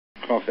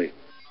coffee.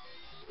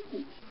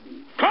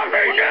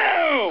 Coffee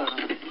now!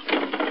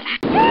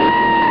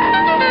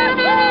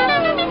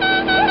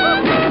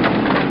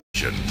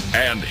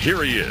 And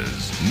here he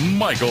is,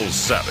 Michael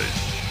Savage.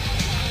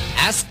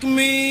 Ask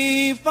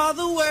me for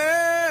the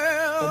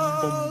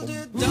world,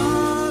 it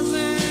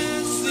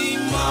doesn't seem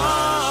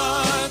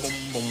much.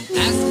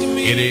 Ask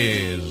me. It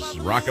is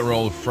Rock and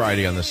Roll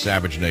Friday on the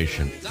Savage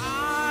Nation.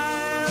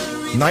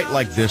 Night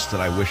like this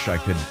that I wish I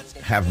could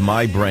have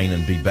my brain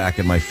and be back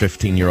in my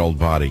 15-year-old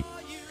body.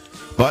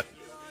 But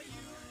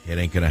it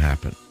ain't going to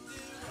happen.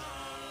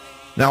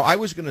 Now, I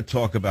was going to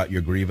talk about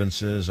your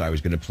grievances. I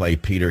was going to play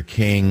Peter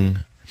King,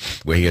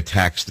 where he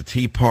attacks the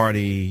Tea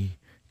Party,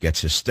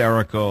 gets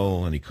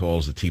hysterical, and he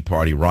calls the Tea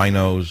Party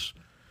rhinos,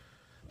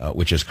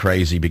 which is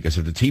crazy, because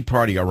if the Tea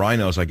Party are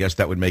rhinos, I guess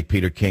that would make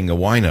Peter King a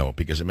wino,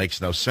 because it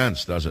makes no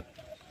sense, does it?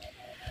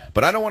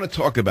 But I don't want to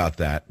talk about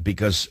that,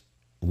 because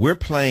we're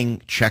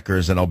playing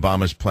checkers and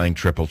Obama's playing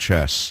triple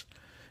chess.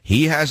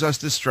 He has us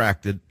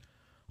distracted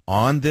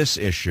on this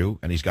issue,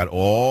 and he's got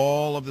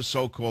all of the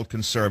so-called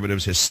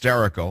conservatives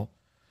hysterical,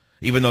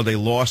 even though they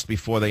lost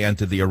before they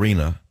entered the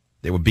arena.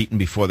 They were beaten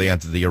before they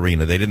entered the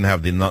arena. They didn't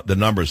have the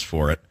numbers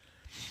for it.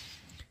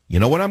 You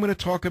know what I'm going to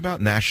talk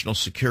about? National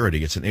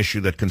security. It's an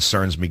issue that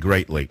concerns me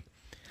greatly,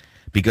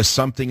 because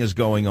something is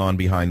going on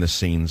behind the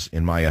scenes,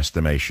 in my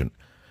estimation.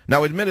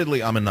 Now,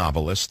 admittedly, I'm a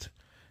novelist,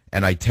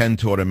 and I tend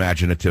toward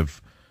imaginative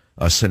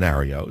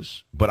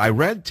scenarios. But I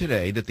read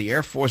today that the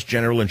Air Force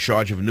general in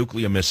charge of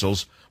nuclear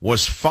missiles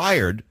was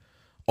fired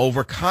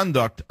over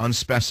conduct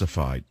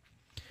unspecified.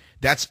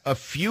 That's a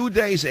few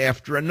days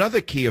after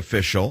another key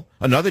official,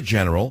 another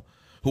general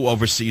who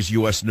oversees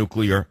U.S.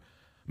 nuclear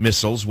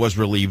missiles, was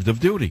relieved of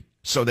duty.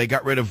 So they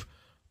got rid of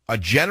a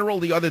general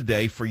the other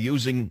day for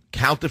using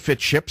counterfeit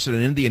chips in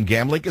an Indian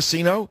gambling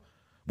casino,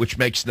 which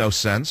makes no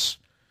sense.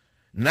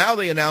 Now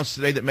they announced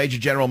today that Major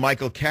General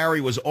Michael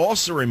Carey was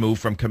also removed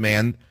from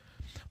command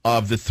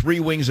of the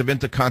 3 wings of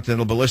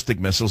intercontinental ballistic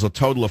missiles, a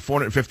total of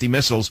 450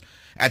 missiles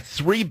at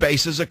 3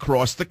 bases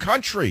across the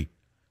country.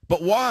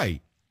 But why?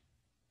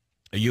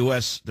 A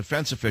U.S.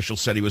 defense official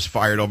said he was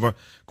fired over,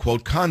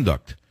 quote,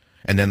 conduct.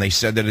 And then they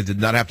said that it did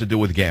not have to do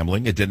with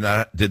gambling. It did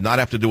not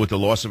have to do with the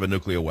loss of a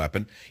nuclear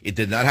weapon. It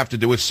did not have to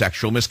do with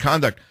sexual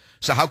misconduct.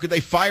 So how could they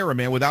fire a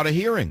man without a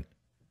hearing?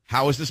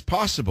 How is this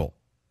possible?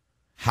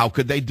 How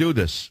could they do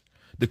this?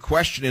 The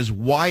question is,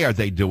 why are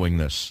they doing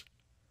this?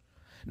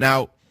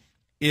 Now,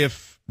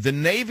 if the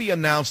Navy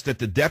announced that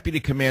the Deputy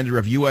Commander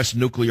of U.S.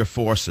 Nuclear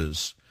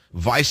Forces,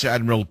 Vice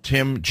Admiral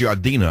Tim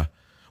Giardina,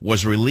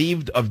 was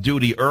relieved of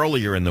duty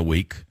earlier in the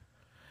week,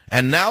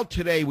 and now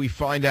today we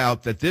find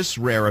out that this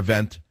rare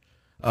event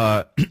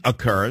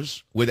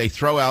occurs, where they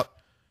throw out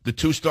the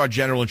 2-star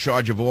general in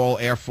charge of all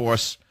Air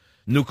Force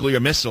nuclear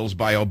missiles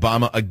by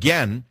Obama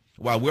again,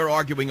 while we're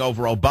arguing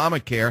over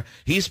Obamacare.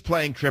 He's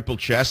playing triple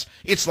chess.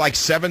 It's like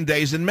 7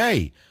 days in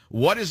May.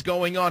 What is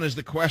going on is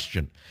the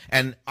question.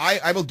 And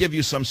I will give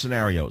you some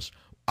scenarios.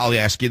 I'll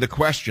ask you the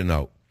question,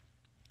 though.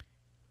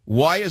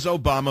 Why is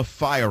Obama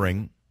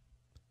firing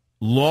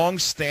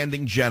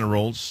long-standing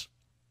generals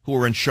who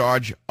are in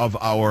charge of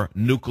our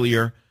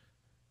nuclear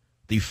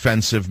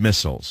defensive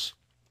missiles?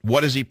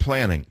 What is he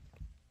planning?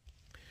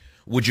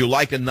 Would you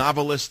like a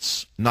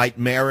novelist's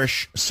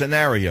nightmarish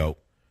scenario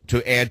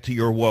to add to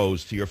your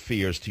woes, to your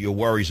fears, to your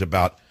worries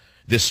about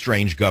this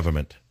strange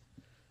government?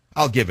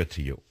 I'll give it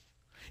to you.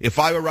 If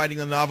I were writing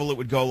a novel, it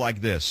would go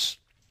like this.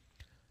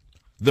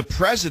 The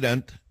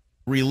president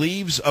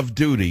relieves of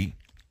duty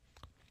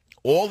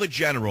all the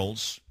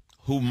generals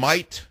who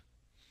might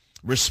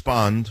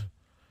respond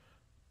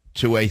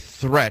to a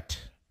threat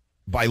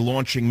by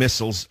launching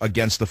missiles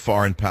against a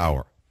foreign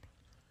power.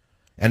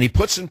 And he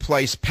puts in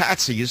place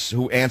patsies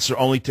who answer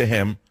only to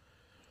him,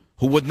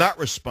 who would not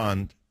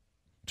respond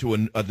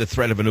to the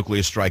threat of a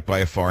nuclear strike by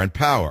a foreign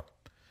power.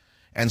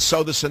 And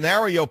so the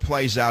scenario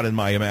plays out in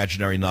my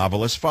imaginary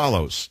novel as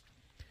follows.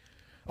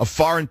 A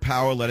foreign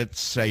power, let it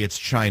say it's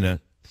China,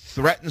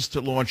 threatens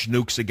to launch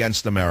nukes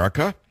against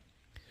America.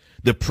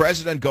 The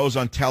president goes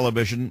on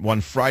television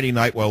one Friday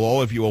night while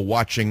all of you are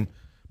watching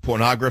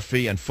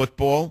pornography and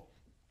football,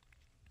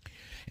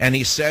 and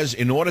he says,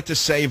 in order to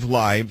save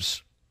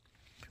lives,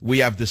 we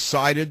have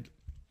decided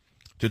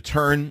to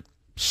turn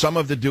some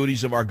of the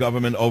duties of our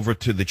government over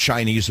to the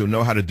Chinese, who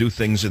know how to do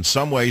things in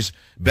some ways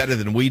better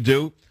than we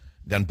do.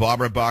 Then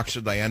Barbara Boxer,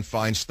 Dianne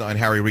Feinstein,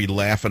 Harry Reid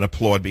laugh and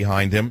applaud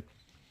behind him.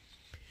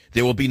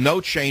 There will be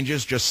no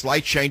changes, just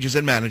slight changes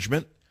in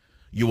management.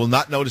 You will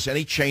not notice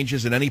any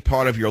changes in any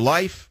part of your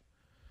life.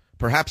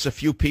 Perhaps a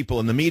few people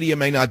in the media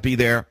may not be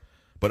there,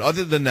 but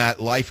other than that,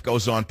 life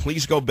goes on.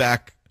 Please go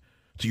back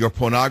to your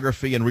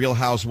pornography and Real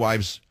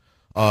Housewives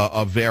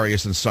of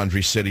various and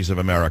sundry cities of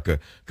America.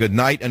 Good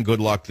night and good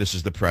luck. This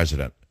is the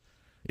president.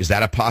 Is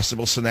that a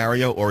possible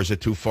scenario, or is it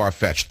too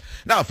far-fetched?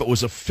 Now, if it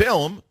was a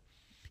film,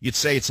 you'd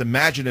say it's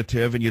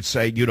imaginative, and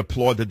you'd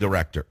applaud the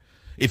director.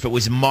 If it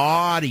was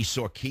Marty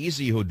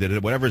Sorkisi who did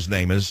it, whatever his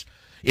name is,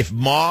 if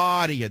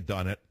Marty had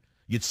done it,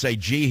 you'd say,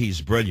 gee,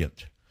 he's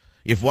brilliant.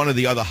 If one of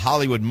the other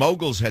Hollywood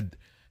moguls had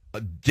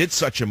did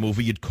such a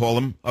movie, you'd call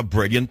him a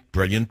brilliant,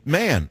 brilliant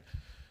man.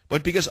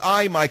 But because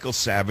I, Michael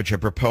Savage,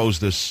 have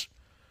proposed this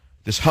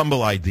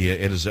humble idea,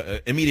 it is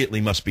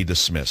immediately must be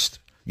dismissed.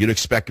 You'd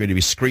expect me to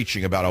be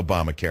screeching about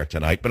Obamacare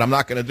tonight, but I'm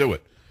not going to do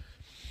it.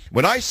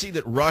 When I see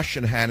that Rush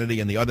and Hannity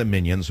and the other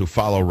minions who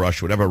follow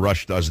Rush, whatever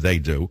Rush does, they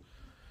do,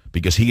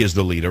 because he is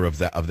the leader of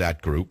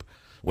that group.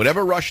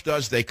 Whatever Rush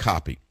does, they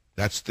copy.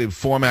 That's the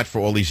format for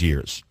all these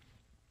years.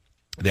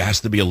 There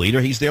has to be a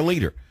leader. He's their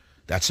leader.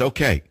 That's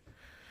okay.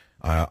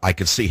 I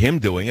could see him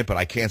doing it, but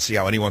I can't see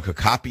how anyone could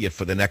copy it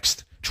for the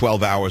next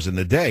 12 hours in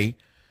the day.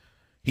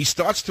 He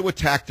starts to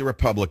attack the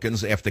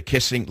Republicans after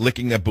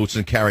licking their boots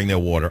and carrying their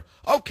water.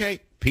 Okay,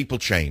 people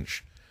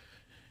change.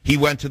 He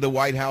went to the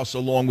White House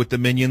along with the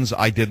minions.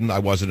 I didn't. I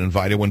wasn't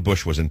invited when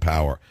Bush was in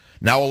power.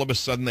 Now all of a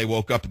sudden they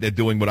woke up and they're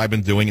doing what I've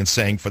been doing and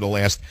saying for the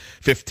last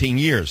 15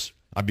 years.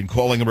 I've been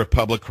calling them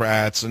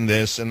Republicrats and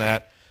this and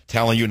that,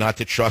 telling you not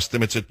to trust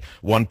them. It's a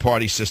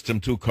one-party system,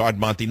 two-card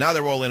Monty. Now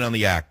they're all in on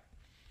the act.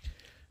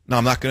 Now,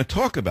 I'm not going to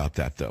talk about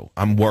that, though.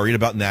 I'm worried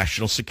about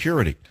national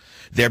security.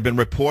 There have been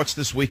reports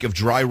this week of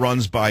dry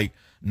runs by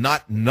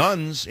not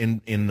nuns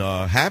in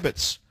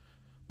habits,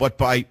 but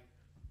by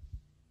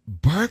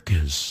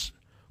burqas,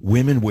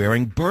 women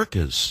wearing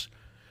burqas.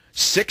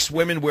 6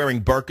 women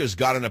wearing burqas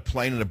got on a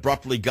plane and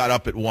abruptly got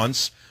up at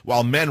once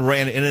while men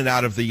ran in and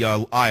out of the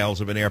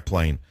aisles of an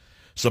airplane.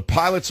 So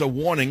pilots are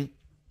warning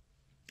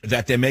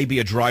that there may be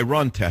a dry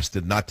run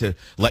tested, not to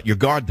let your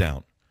guard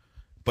down.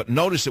 But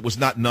notice it was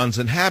not nuns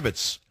in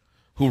habits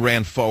who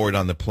ran forward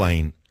on the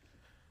plane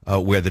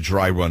where the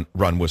dry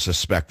run was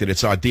suspected.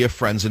 It's our dear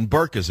friends in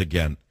burqas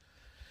again.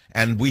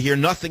 And we hear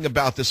nothing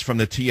about this from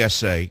the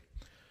TSA,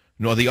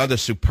 nor the other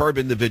superb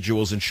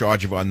individuals in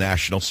charge of our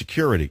national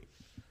security.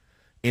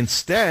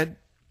 Instead,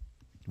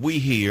 we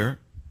hear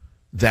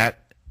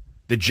that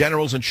the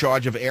generals in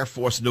charge of Air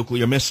Force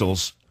nuclear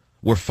missiles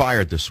were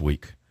fired this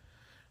week.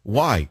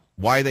 Why?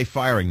 Why are they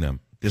firing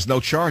them? There's no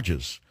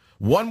charges.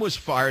 One was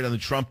fired on the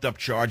trumped-up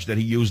charge that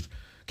he used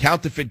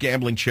counterfeit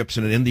gambling chips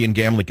in an Indian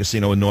gambling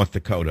casino in North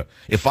Dakota.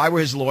 If I were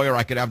his lawyer,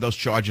 I could have those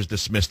charges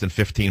dismissed in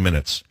 15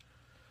 minutes.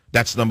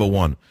 That's number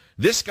one.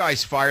 This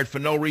guy's fired for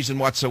no reason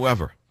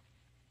whatsoever.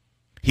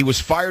 He was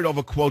fired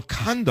over, quote,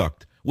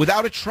 conduct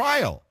without a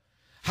trial.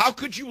 How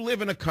could you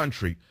live in a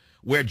country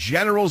where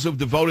generals who've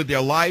devoted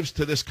their lives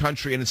to this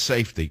country and its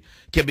safety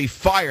can be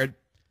fired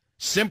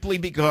simply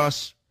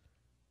because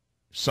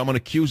someone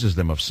accuses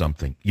them of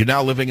something? You're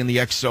now living in the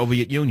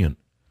ex-Soviet Union.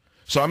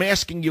 So I'm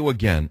asking you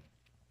again.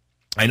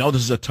 I know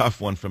this is a tough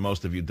one for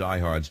most of you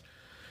diehards,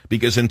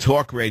 because in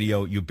talk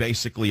radio, you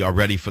basically are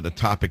ready for the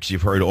topics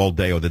you've heard all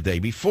day or the day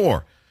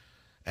before.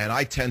 And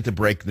I tend to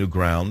break new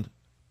ground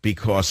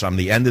because I'm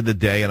the end of the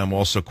day and I'm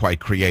also quite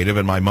creative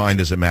and my mind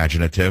is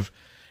imaginative.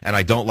 And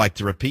I don't like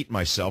to repeat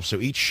myself, so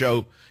each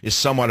show is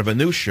somewhat of a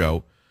new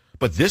show.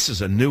 But this is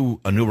a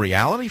new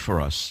reality for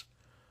us.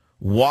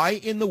 Why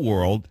in the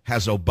world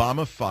has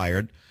Obama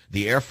fired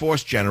the Air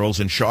Force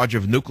generals in charge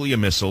of nuclear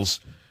missiles,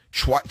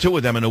 2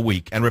 of them in a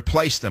week, and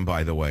replaced them,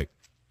 by the way?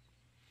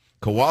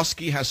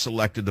 Kowalski has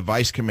selected the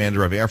Vice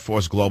Commander of Air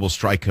Force Global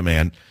Strike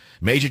Command,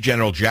 Major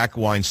General Jack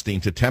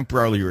Weinstein, to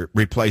temporarily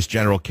replace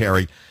General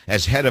Kerry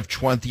as head of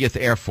 20th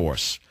Air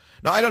Force.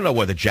 Now, I don't know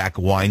whether Jack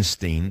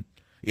Weinstein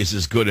is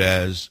as good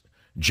as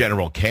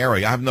General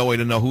Kerry. I have no way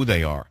to know who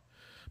they are.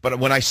 But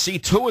when I see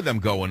 2 of them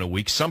go in a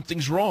week,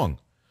 something's wrong.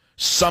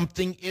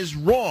 Something is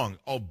wrong.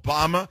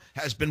 Obama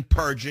has been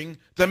purging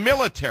the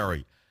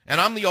military, and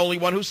I'm the only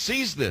one who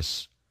sees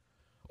this.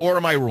 Or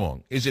am I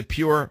wrong? Is it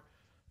pure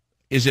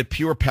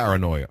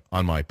paranoia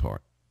on my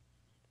part?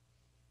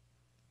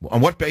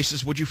 On what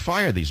basis would you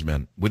fire these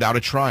men without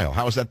a trial?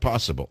 How is that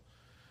possible?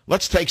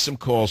 Let's take some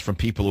calls from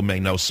people who may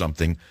know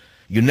something.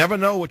 You never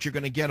know what you're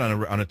going to get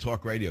on a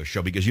talk radio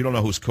show because you don't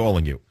know who's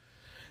calling you.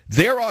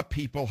 There are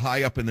people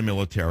high up in the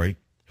military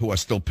who are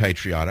still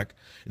patriotic.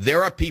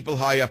 There are people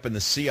high up in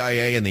the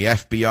CIA and the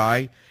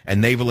FBI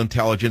and naval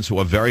intelligence who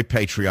are very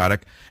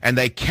patriotic, and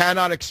they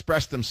cannot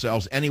express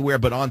themselves anywhere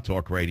but on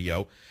talk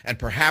radio, and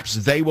perhaps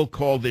they will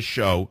call this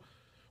show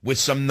with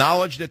some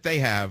knowledge that they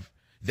have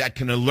that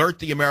can alert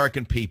the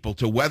American people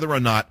to whether or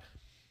not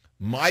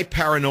my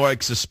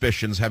paranoid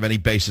suspicions have any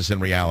basis in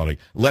reality.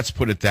 Let's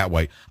put it that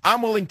way.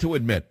 I'm willing to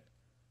admit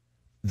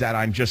that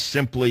I'm just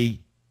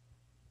simply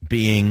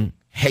being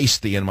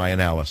hasty in my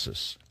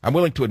analysis. I'm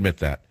willing to admit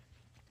that.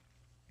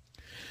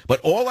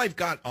 But all I've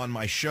got on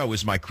my show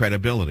is my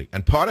credibility.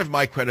 And part of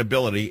my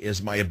credibility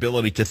is my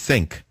ability to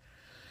think.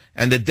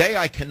 And the day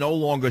I can no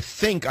longer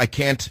think, I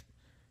can't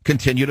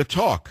continue to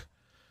talk.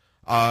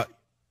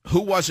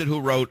 Who was it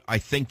who wrote, I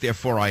think,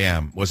 therefore I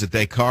am? Was it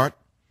Descartes?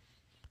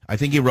 I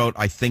think he wrote,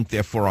 I think,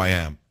 therefore I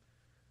am.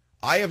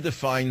 I have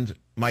defined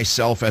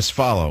myself as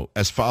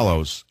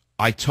follows.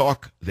 I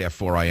talk,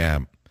 therefore I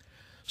am.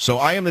 So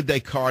I am the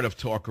Descartes of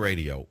talk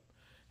radio.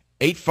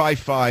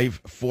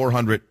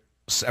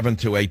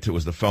 855-400-7282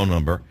 is the phone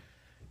number.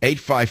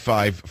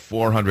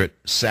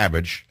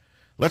 855-400-SAVAGE.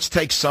 Let's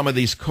take some of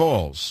these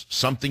calls.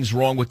 Something's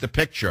wrong with the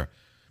picture.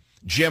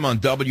 Jim on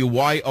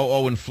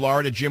WYOO in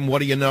Florida. Jim, what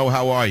do you know?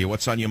 How are you?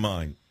 What's on your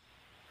mind?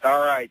 All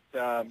right,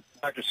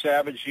 Dr.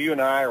 Savage, you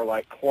and I are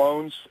like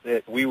clones.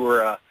 That we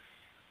were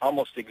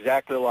almost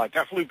exactly like.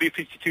 I flew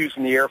B-52s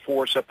in the Air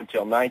Force up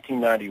until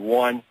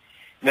 1991, and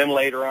then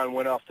later on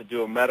went off to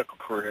do a medical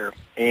career.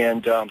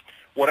 And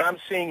what I'm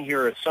seeing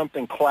here is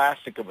something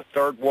classic of a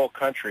third world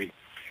country.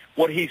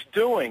 What he's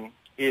doing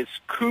is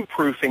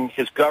coup-proofing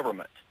his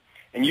government.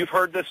 And you've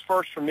heard this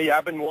first from me.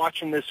 I've been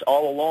watching this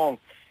all along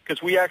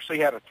because we actually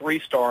had a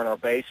 3-star on our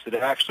base that I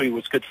actually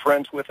was good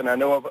friends with, and I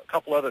know of a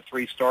couple other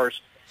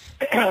 3-stars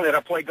that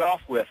I play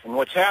golf with. And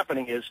what's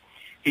happening is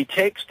he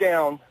takes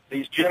down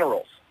these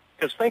generals.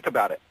 Because think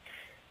about it.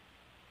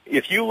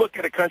 If you look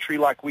at a country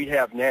like we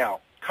have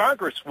now,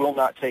 Congress will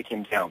not take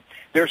him down.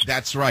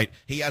 That's right.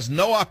 He has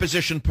no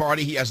opposition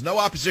party. He has no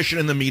opposition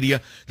in the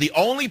media. The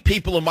only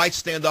people who might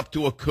stand up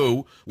to a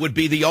coup would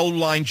be the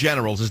old-line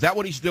generals. Is that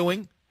what he's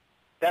doing?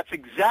 That's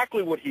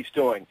exactly what he's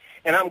doing.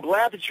 And I'm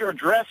glad that you're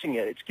addressing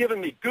it. It's given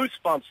me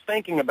goosebumps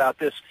thinking about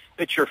this,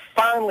 that you're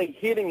finally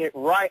hitting it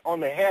right on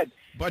the head.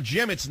 But,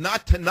 Jim, it's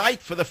not tonight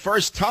for the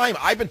first time.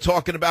 I've been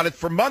talking about it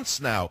for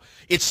months now.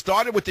 It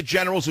started with the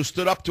generals who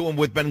stood up to him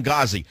with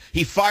Benghazi.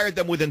 He fired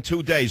them within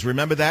 2 days.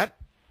 Remember that?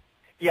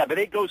 Yeah, but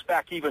it goes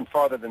back even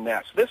farther than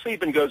that. So this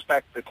even goes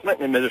back to the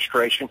Clinton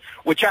administration,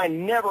 which I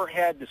never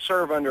had to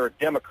serve under a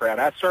Democrat.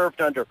 I served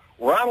under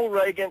Ronald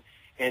Reagan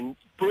and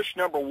Bush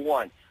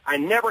 #1. I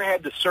never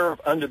had to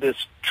serve under this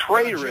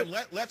traitorous.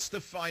 Let's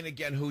define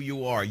again who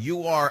you are.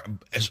 You are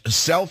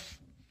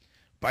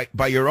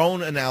by your own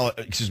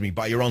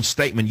by your own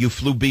statement, you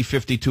flew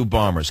B-52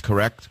 bombers,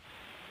 correct?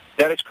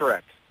 That is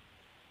correct.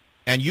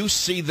 And you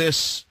see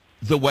this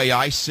the way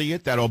I see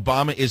it, that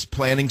Obama is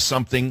planning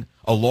something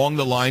along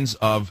the lines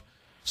of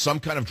some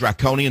kind of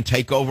draconian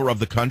takeover of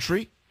the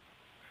country?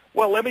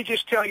 Well, let me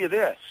just tell you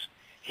this.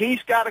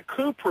 He's got to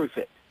coup-proof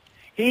it.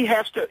 You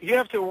have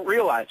to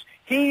realize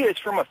he is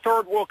from a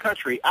third world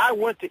country. I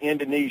went to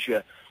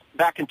Indonesia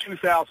back in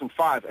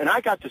 2005, and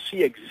I got to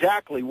see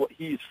exactly what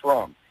he's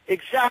from.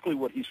 Exactly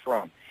what he's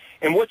from.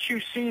 And what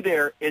you see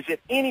there is at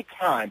any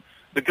time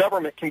the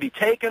government can be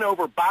taken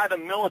over by the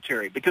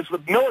military because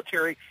the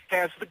military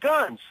has the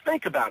guns.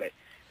 Think about it.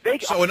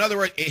 So, in other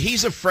words,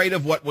 he's afraid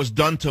of what was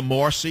done to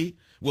Morsi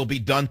will be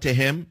done to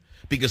him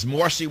because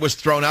Morsi was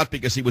thrown out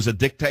because he was a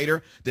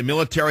dictator. The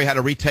military had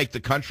to retake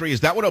the country.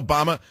 Is that what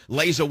Obama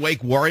lays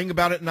awake worrying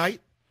about at night?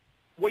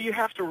 Well, you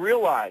have to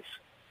realize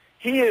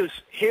his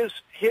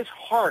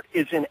heart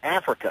is in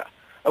Africa,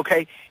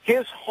 okay?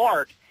 His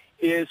heart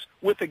is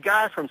with a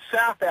guy from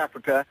South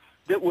Africa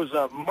that was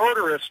a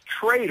murderous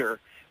traitor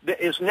that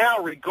is now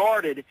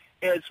regarded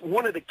as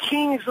one of the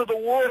kings of the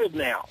world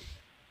now.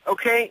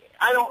 Okay,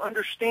 I don't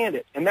understand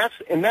it, and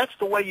that's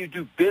the way you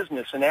do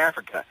business in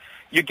Africa.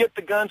 You get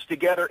the guns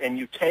together and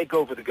you take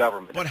over the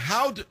government. But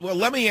well,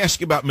 let me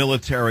ask you about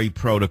military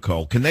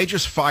protocol. Can they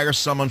just fire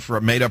someone for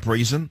a made-up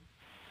reason?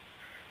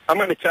 I'm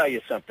going to tell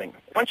you something.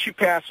 Once you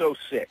pass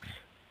 06,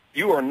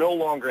 you are no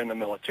longer in the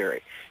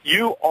military.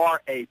 You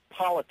are a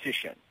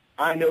politician.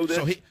 I know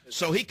this.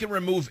 So he can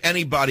remove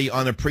anybody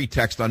on a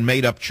pretext on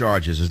made-up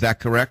charges. Is that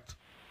correct?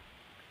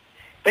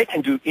 They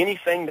can do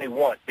anything they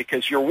want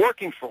because you're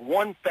working for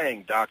one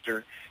thing,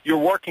 Doctor. You're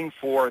working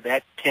for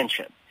that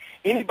pension.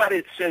 Anybody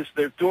that says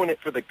they're doing it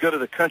for the good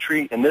of the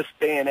country in this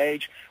day and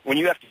age, when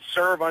you have to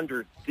serve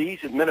under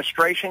these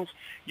administrations,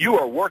 you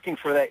are working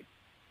for that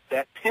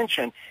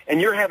pension, and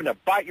you're having to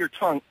bite your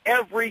tongue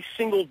every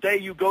single day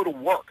you go to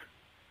work.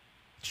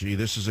 Gee,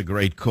 this is a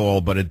great call,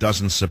 but it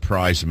doesn't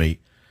surprise me.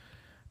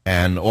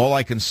 And all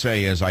I can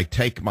say is I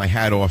take my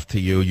hat off to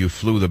you. You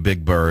flew the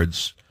big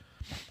birds,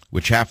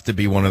 which have to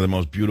be one of the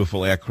most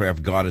beautiful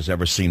aircraft God has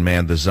ever seen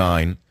man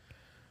design.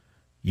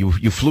 You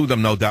flew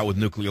them, no doubt, with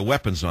nuclear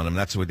weapons on them.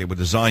 That's what they were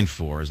designed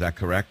for. Is that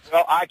correct?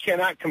 Well, I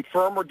cannot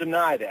confirm or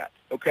deny that,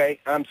 okay?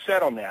 I'm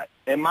set on that.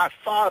 And my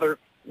father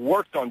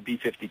worked on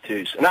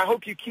B-52s. And I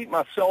hope you keep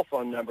my cell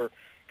phone number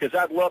because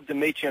I'd love to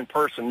meet you in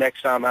person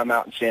next time I'm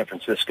out in San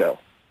Francisco.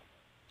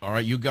 All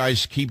right, you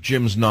guys keep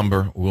Jim's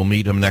number. We'll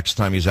meet him next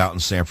time he's out in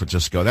San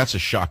Francisco. That's a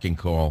shocking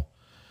call.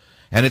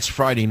 And it's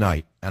Friday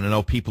night. And I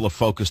know people are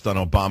focused on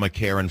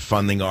Obamacare and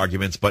funding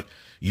arguments, but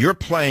you're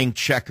playing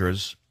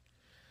checkers.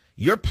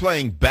 You're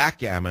playing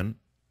backgammon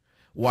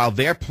while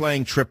they're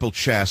playing triple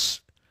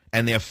chess,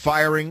 and they're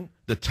firing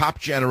the top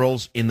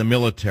generals in the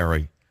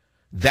military.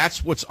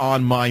 That's what's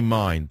on my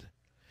mind.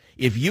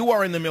 If you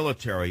are in the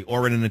military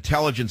or in an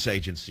intelligence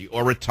agency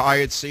or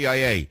retired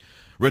CIA,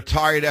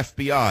 retired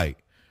FBI,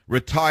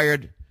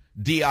 retired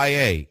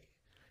DIA,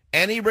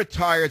 any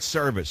retired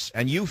service,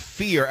 and you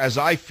fear, as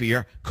I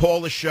fear,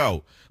 call the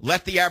show.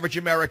 Let the average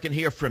American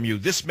hear from you.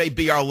 This may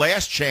be our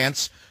last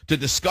chance to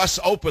discuss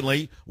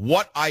openly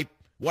what I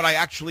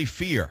actually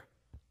fear.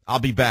 I'll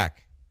be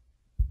back.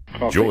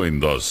 Join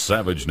the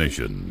Savage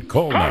Nation.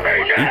 Call now,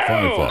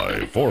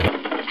 855-400.